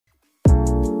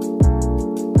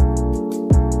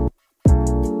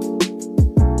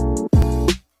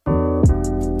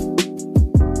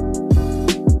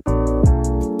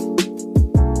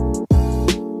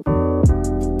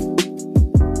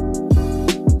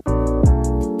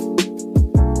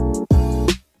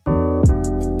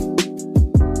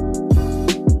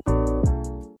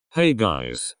Hey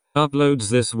guys, uploads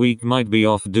this week might be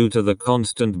off due to the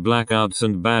constant blackouts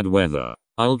and bad weather.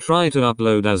 I'll try to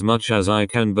upload as much as I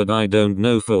can, but I don't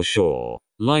know for sure.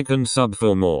 Like and sub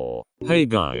for more. Hey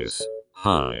guys.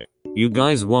 Hi. You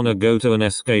guys wanna go to an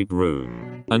escape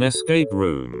room? An escape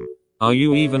room? Are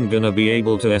you even gonna be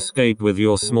able to escape with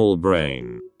your small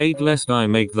brain? 8 lest I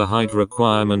make the height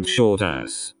requirement short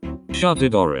ass. Shut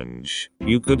it, Orange.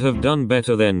 You could have done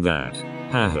better than that.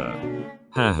 Haha.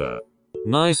 Haha.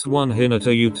 Nice one,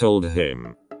 Hinata, you told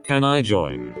him. Can I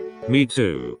join? Me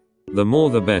too. The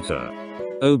more the better.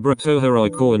 Oh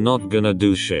Bratoharoiko, not gonna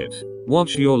do shit.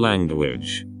 Watch your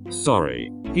language.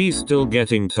 Sorry. He's still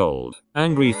getting told.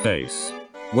 Angry face.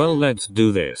 Well, let's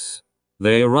do this.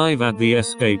 They arrive at the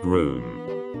escape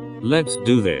room. Let's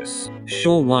do this.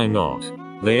 Sure, why not?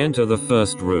 They enter the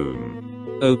first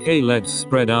room. Okay, let's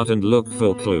spread out and look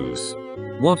for clues.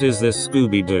 What is this,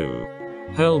 Scooby-Doo?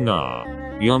 Hell nah.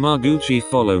 Yamaguchi,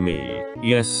 follow me.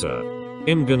 Yes sir.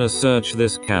 I'm gonna search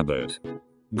this cupboard.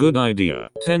 Good idea.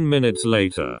 10 minutes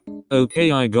later.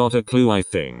 Okay, I got a clue, I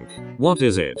think. What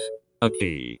is it? A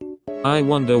key. I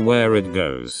wonder where it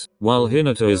goes. While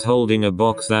Hinata is holding a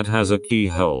box that has a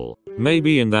keyhole.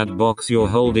 Maybe in that box you're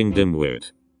holding,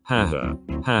 dimwit. Haha.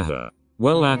 Haha.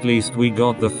 Well, at least we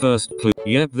got the first clue.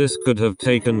 Yep, this could have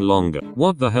taken longer.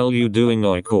 What the hell you doing,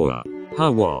 Oikoa?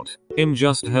 Huh, what? I'm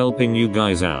just helping you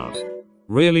guys out.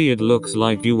 Really, it looks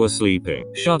like you were sleeping.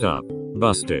 Shut up.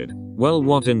 Busted. Well,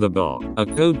 what in the box? A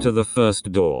code to the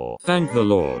first door. Thank the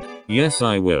Lord. Yes,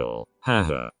 I will.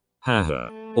 Haha. Haha.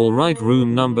 Alright,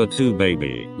 room number 2,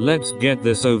 baby. Let's get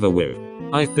this over with.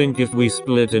 I think if we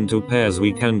split into pairs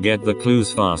we can get the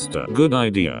clues faster. Good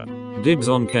idea. Dibs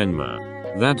on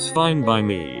Kenma. That's fine by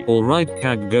me. Alright,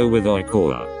 Kag, go with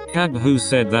Oikoa. Kag, who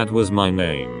said that was my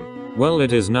name? Well,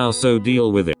 it is now, so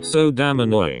deal with it. So damn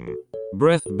annoying.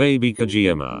 Breath, baby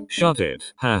Kajiyama. Shut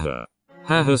it. Haha.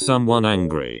 Haha, someone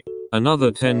angry.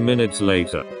 Another 10 minutes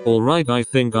later. Alright, I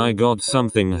think I got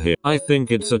something here. I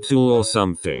think it's a tool or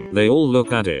something. They all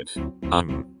look at it.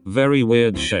 Very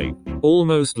weird shape.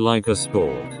 Almost like a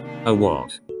spork. A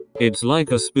what? It's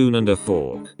like a spoon and a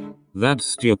fork. That's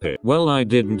stupid. Well, I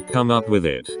didn't come up with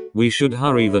it. We should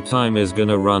hurry, the time is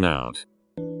gonna run out.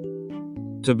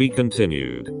 To be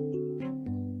continued.